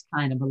this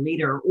kind of a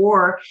leader,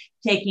 or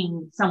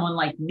taking someone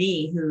like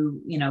me who,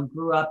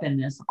 grew up in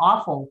this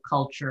awful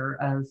culture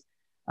of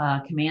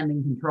command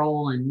and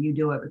control, and you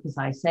do it because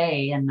I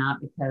say, and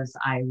not because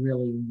I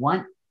really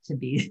want to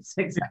be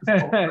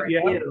successful for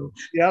you.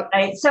 Yep.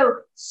 Right?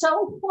 So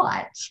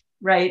what,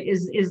 right,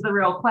 is the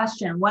real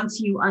question. Once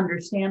you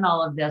understand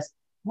all of this,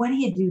 what do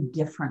you do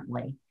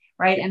differently,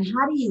 right? And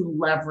how do you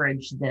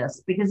leverage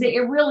this? Because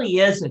it really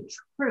is a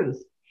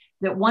truth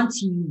that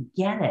once you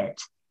get it,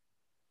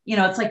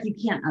 it's like you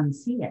can't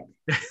unsee it.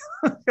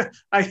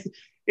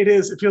 It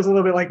is. It feels a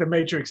little bit like the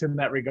Matrix in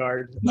that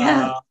regard.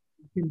 Yeah.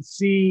 You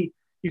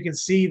can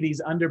see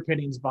these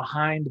underpinnings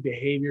behind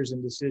behaviors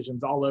and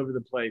decisions all over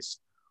the place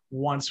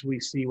once we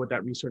see what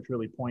that research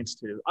really points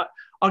to.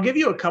 I'll give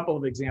you a couple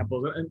of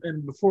examples.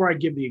 And before I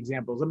give the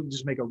examples, let me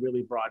just make a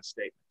really broad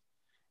statement.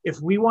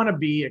 If we want to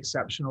be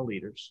exceptional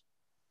leaders,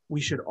 we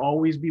should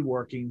always be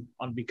working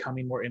on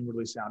becoming more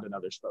inwardly sound and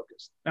others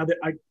focused. Now, that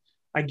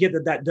I get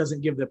that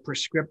doesn't give the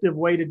prescriptive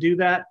way to do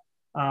that.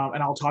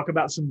 And I'll talk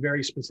about some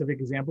very specific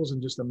examples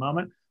in just a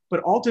moment.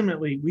 But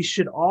ultimately, we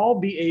should all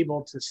be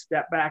able to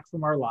step back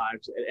from our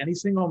lives at any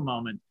single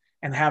moment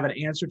and have an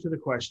answer to the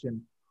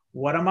question,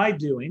 what am I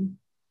doing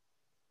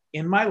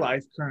in my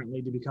life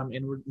currently to become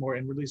more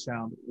inwardly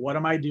sound? What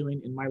am I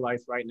doing in my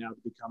life right now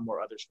to become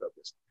more others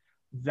focused?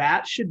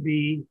 That should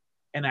be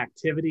an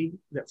activity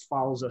that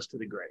follows us to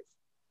the grave.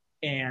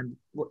 And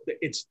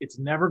it's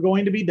never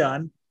going to be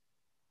done.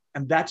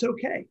 And that's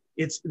okay.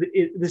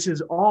 This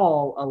is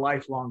all a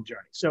lifelong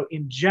journey. So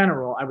in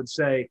general, I would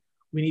say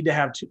we need to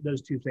have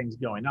those two things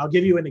going. I'll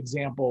give you an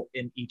example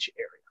in each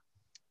area.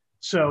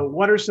 So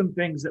what are some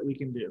things that we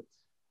can do?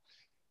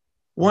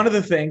 One of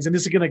the things, and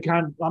this is going to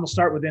I'm going to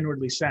start with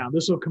inwardly sound.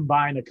 This will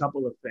combine a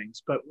couple of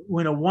things, but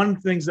one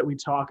things that we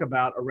talk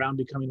about around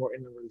becoming more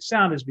inwardly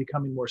sound is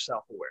becoming more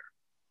self-aware.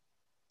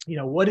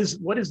 What is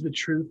the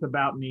truth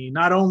about me,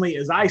 not only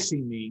as I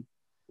see me,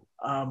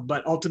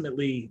 but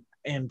ultimately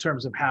in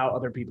terms of how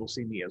other people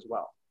see me as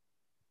well.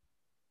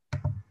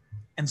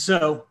 And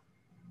so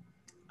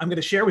I'm going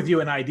to share with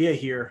you an idea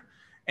here,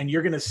 and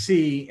you're going to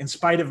see, in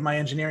spite of my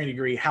engineering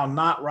degree, how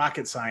not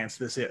rocket science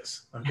this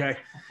is, okay?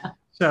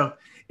 So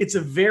it's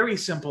a very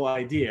simple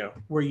idea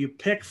where you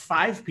pick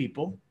 5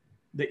 people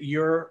that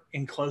you're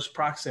in close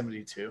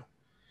proximity to,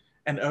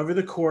 and over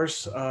the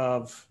course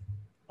of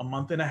a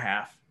month and a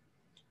half,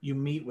 you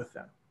meet with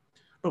them.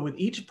 But with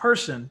each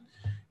person,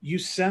 you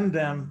send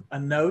them a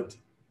note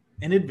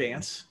in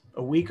advance,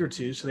 a week or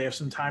two, so they have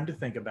some time to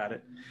think about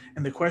it.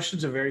 And the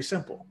questions are very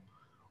simple.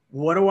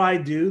 What do I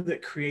do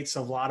that creates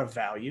a lot of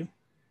value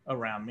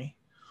around me?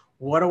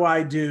 What do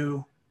I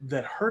do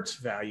that hurts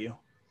value?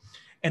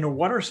 And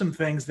what are some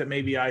things that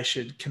maybe I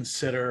should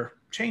consider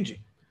changing?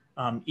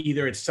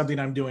 Either it's something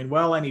I'm doing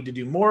well, I need to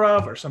do more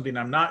of, or something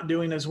I'm not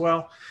doing as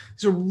well.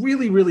 These are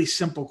really, really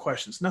simple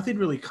questions, nothing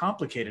really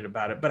complicated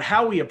about it, but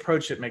how we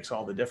approach it makes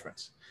all the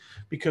difference,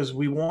 because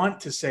we want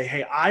to say,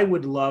 hey, I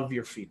would love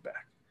your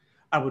feedback.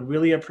 I would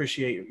really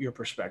appreciate your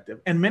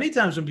perspective. And many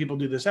times when people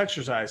do this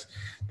exercise,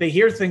 they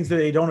hear things that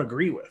they don't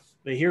agree with.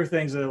 They hear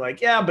things that are like,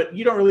 yeah, but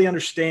you don't really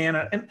understand.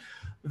 And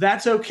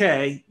that's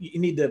okay. You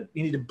need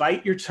to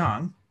bite your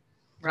tongue.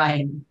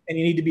 Right. And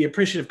you need to be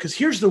appreciative, because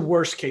here's the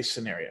worst case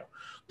scenario.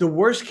 The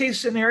worst case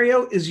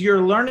scenario is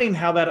you're learning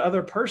how that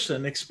other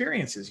person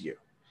experiences you.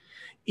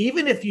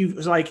 Even if you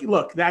like,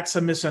 look, that's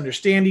a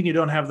misunderstanding, you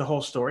don't have the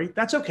whole story.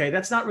 That's okay.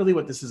 That's not really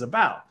what this is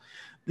about.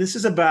 This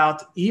is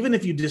about, even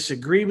if you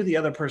disagree with the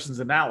other person's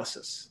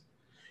analysis,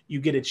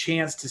 you get a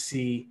chance to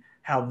see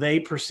how they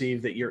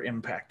perceive that you're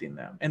impacting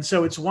them. And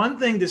so it's one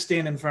thing to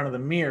stand in front of the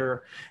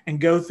mirror and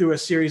go through a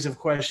series of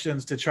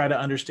questions to try to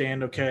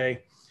understand,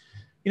 okay,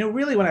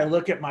 really when I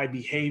look at my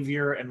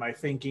behavior and my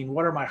thinking,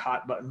 what are my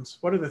hot buttons?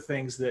 What are the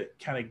things that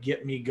kind of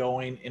get me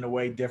going in a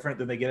way different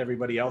than they get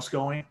everybody else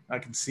going? I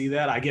can see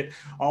that. I get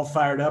all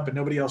fired up and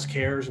nobody else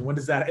cares. And when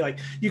does that,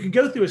 you can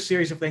go through a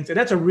series of things, and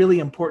that's a really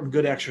important,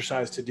 good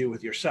exercise to do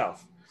with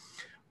yourself.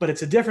 But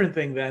it's a different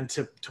thing than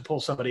to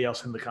pull somebody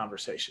else in the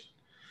conversation,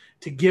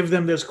 to give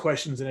them those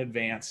questions in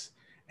advance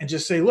and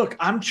just say, look,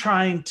 I'm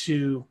trying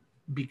to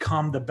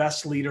become the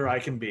best leader I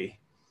can be.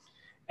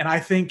 And I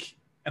think,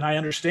 and I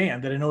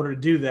understand that in order to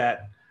do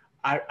that,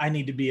 I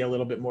need to be a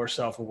little bit more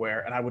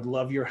self-aware, and I would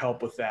love your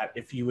help with that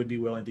if you would be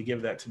willing to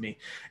give that to me.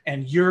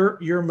 And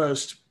your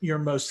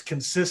most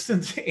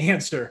consistent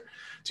answer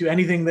to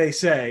anything they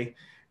say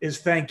is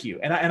thank you.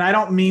 And I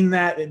don't mean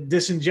that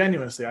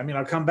disingenuously. I mean,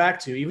 I'll come back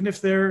to, even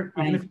if even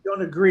if you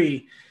don't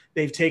agree,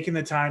 they've taken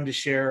the time to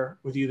share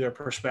with you their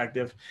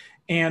perspective.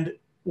 And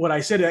what I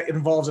said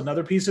involves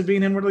another piece of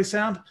being inwardly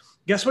sound.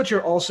 Guess what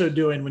you're also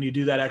doing when you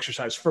do that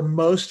exercise? For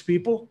most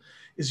people,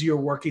 is you're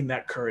working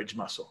that courage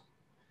muscle.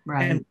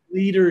 Right. And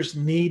leaders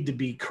need to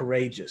be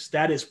courageous.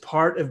 That is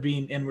part of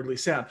being inwardly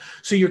sound.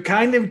 So you're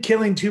kind of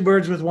killing 2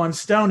 birds with 1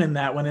 stone in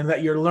that one, in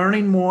that you're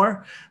learning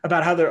more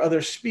about how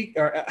others speak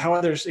or how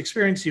others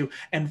experience you.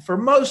 And for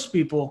most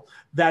people,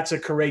 that's a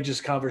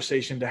courageous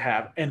conversation to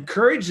have. And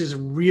courage is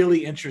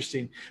really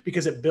interesting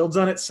because it builds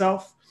on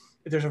itself.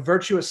 There's a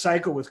virtuous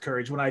cycle with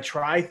courage. When I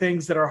try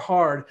things that are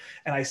hard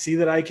and I see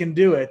that I can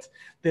do it,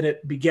 then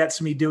it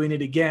begets me doing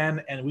it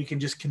again, and we can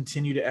just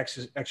continue to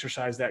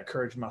exercise that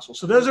courage muscle.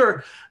 So those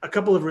are a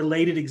couple of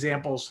related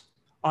examples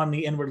on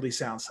the inwardly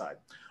sound side.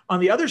 On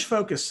the others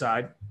focused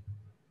side,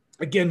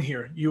 again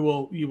here, you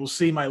will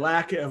see my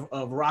lack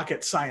of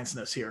rocket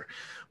science-ness here.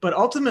 But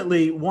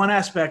ultimately, one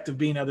aspect of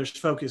being others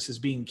focused is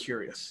being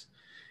curious.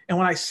 And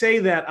when I say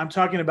that, I'm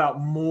talking about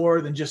more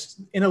than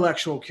just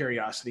intellectual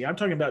curiosity. I'm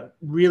talking about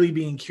really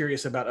being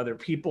curious about other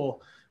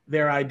people,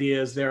 their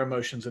ideas, their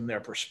emotions, and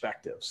their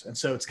perspectives. And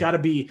so it's got to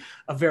be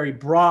a very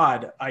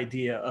broad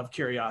idea of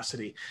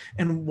curiosity.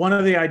 And one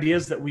of the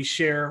ideas that we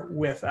share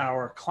with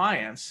our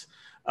clients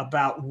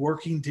about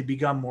working to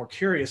become more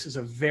curious is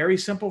a very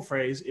simple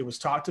phrase. It was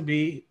taught to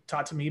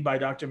me by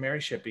Dr. Mary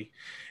Shippey.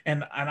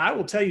 And I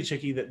will tell you,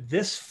 Chicky, that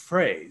this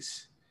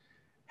phrase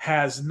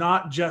has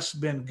not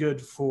just been good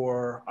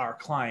for our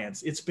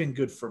clients. It's been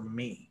good for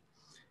me.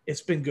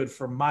 It's been good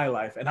for my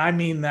life. And I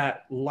mean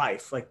that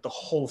life, like the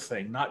whole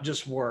thing, not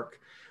just work,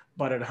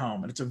 but at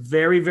home. And it's a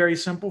very, very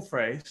simple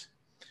phrase.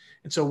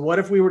 And so what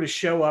if we were to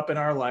show up in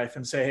our life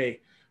and say,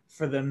 hey,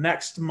 for the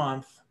next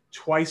month,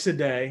 twice a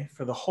day,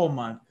 for the whole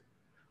month,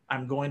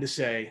 I'm going to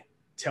say,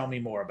 tell me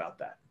more about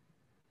that.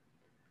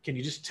 Can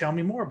you just tell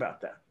me more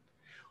about that?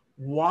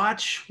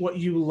 Watch what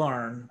you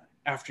learn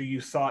after you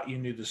thought you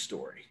knew the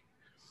story.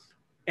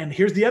 And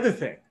here's the other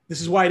thing.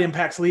 This is why it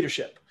impacts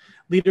leadership.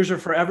 Leaders are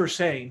forever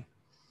saying,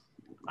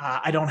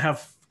 I don't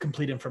have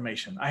complete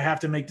information. I have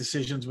to make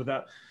decisions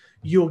without.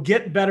 You'll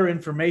get better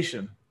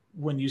information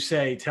when you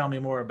say, tell me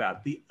more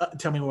about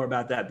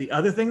that. The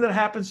other thing that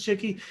happens,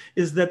 Chicky,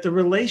 is that the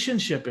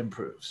relationship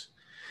improves.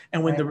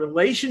 And when the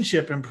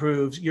relationship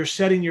improves, you're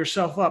setting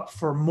yourself up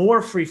for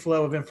more free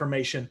flow of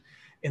information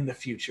in the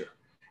future.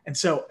 And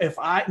so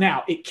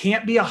it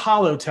can't be a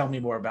hollow, tell me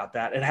more about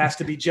that. It has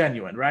to be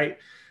genuine, right?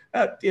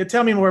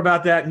 Tell me more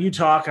about that. And you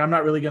talk, I'm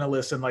not really going to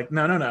listen. Like,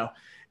 no.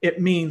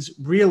 It means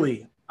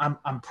really,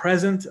 I'm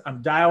present.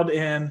 I'm dialed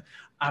in.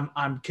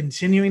 I'm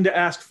continuing to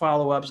ask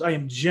follow-ups. I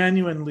am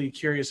genuinely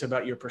curious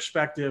about your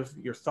perspective,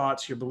 your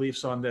thoughts, your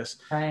beliefs on this.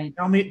 Right.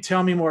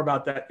 Tell me more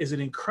about that. Is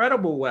an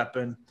incredible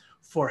weapon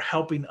for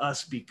helping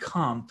us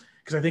become,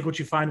 because I think what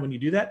you find when you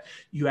do that,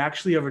 you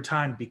actually over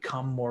time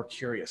become more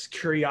curious.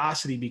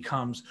 Curiosity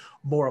becomes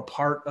more a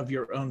part of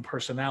your own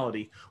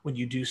personality when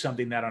you do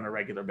something that on a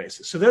regular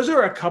basis. So those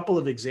are a couple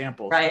of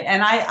examples. Right.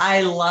 And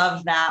I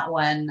love that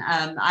one.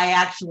 I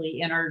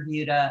actually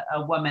interviewed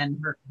a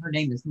woman, her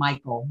name is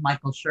Michael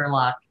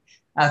Sherlock,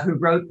 who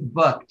wrote the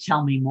book,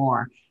 Tell Me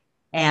More.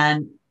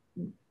 And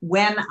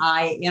when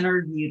I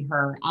interviewed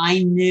her,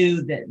 I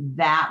knew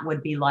that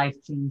would be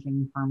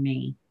life-changing for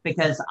me,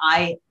 because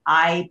I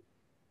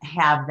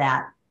have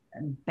that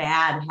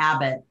bad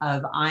habit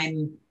of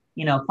I'm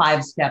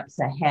 5 steps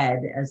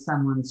ahead as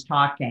someone's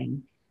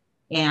talking,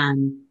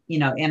 and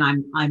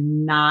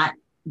I'm not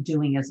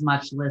doing as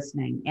much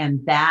listening,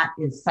 and that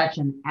is such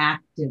an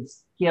active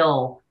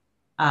skill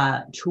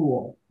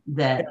tool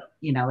that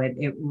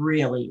it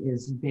really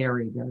is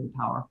very, very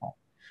powerful.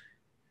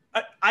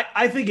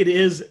 I think it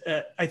is.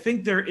 I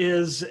think there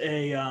is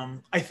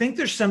I think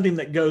there's something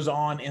that goes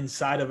on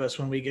inside of us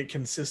when we get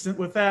consistent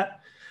with that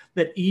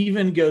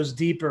even goes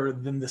deeper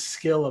than the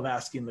skill of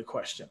asking the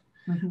question.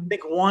 Mm-hmm. I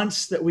think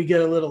once that we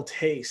get a little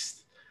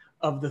taste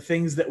of the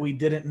things that we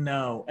didn't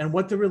know and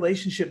what the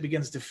relationship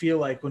begins to feel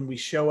like when we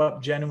show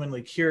up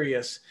genuinely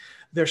curious,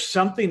 there's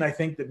something I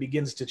think that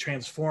begins to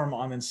transform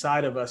on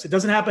inside of us. It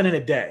doesn't happen in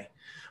a day,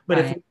 but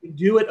if we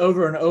do it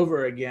over and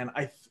over again,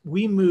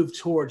 we move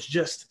towards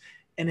just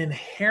an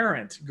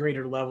inherent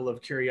greater level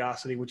of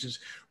curiosity, which is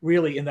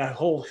really in that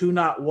whole who,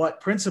 not what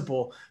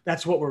principle.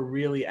 That's what we're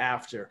really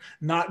after.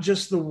 Not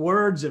just the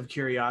words of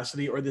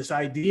curiosity or this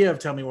idea of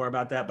tell me more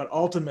about that, but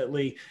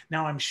ultimately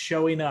now I'm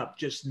showing up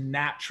just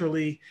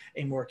naturally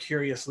a more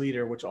curious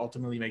leader, which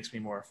ultimately makes me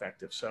more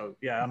effective. So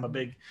yeah, I'm a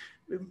big,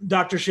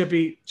 Dr.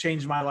 Shippey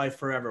changed my life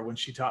forever when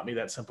she taught me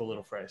that simple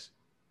little phrase.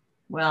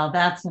 Well,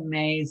 that's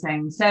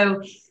amazing.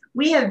 So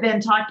we have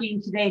been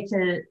talking today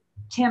to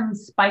Tim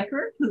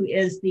Spiker, who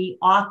is the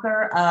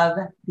author of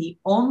The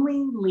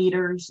Only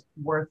Leaders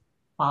Worth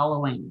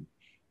Following.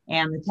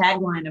 And the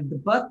tagline of the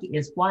book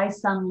is Why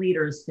Some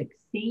Leaders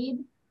Succeed,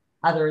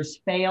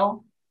 Others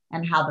Fail,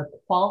 and How the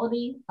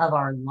Quality of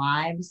Our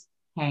Lives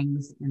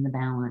Hangs in the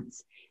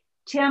Balance.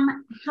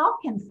 Tim, how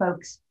can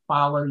folks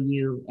follow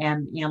you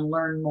and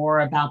learn more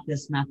about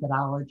this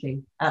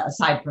methodology,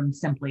 aside from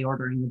simply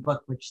ordering the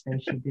book, which they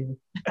should do?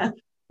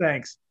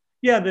 Thanks.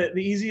 Yeah, the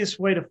easiest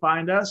way to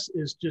find us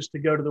is just to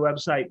go to the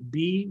website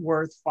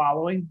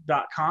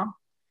beworthfollowing.com.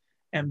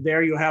 And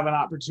there you'll have an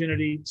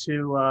opportunity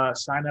to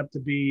sign up to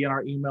be on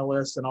our email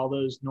list and all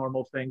those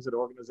normal things that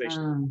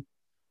organizations.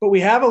 But we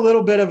have a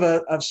little bit of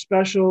a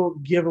special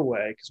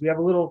giveaway because we have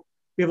a little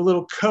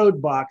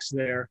code box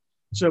there.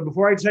 So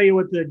before I tell you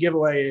what the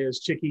giveaway is,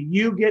 Chicky,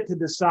 you get to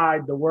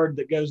decide the word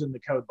that goes in the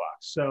code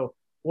box. So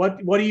what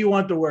do you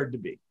want the word to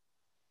be?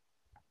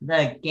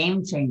 The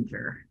game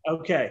changer.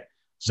 Okay.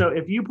 So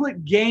if you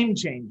put game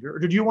changer, or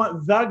did you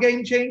want the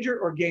game changer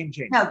or game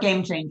changer? No,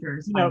 game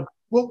changers.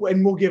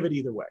 We'll give it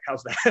either way.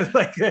 How's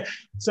that?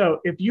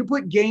 So if you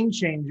put game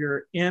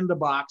changer in the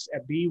box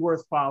at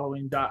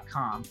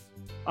beworthfollowing.com,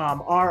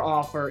 our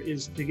offer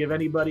is to give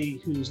anybody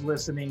who's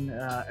listening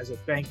as a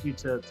thank you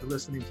to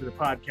listening to the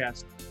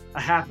podcast, a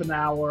half an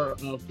hour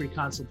of free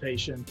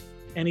consultation,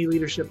 any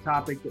leadership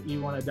topic that you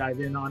want to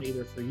dive in on,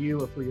 either for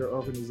you or for your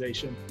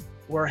organization.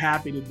 We're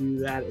happy to do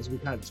that as we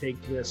kind of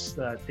take this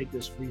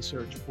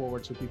research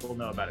forward so people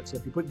know about it. So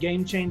if you put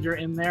game changer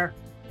in there,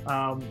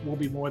 we'll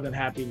be more than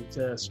happy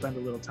to spend a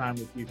little time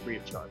with you free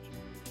of charge.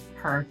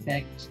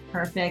 Perfect.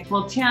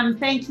 Well, Tim,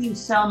 thank you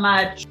so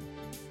much.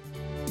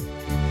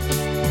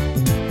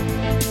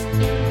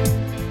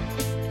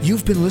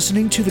 You've been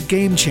listening to The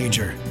Game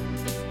Changer.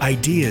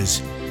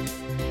 Ideas,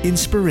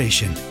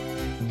 inspiration,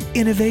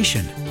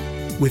 innovation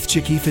with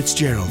Chickie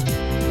Fitzgerald.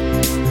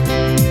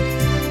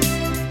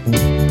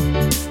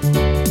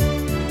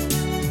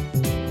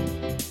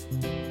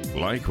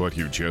 Like what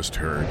you just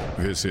heard?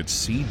 Visit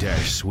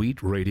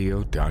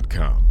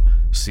c-suiteradio.com.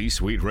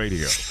 C-Suite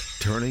Radio,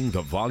 turning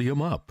the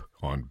volume up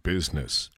on business.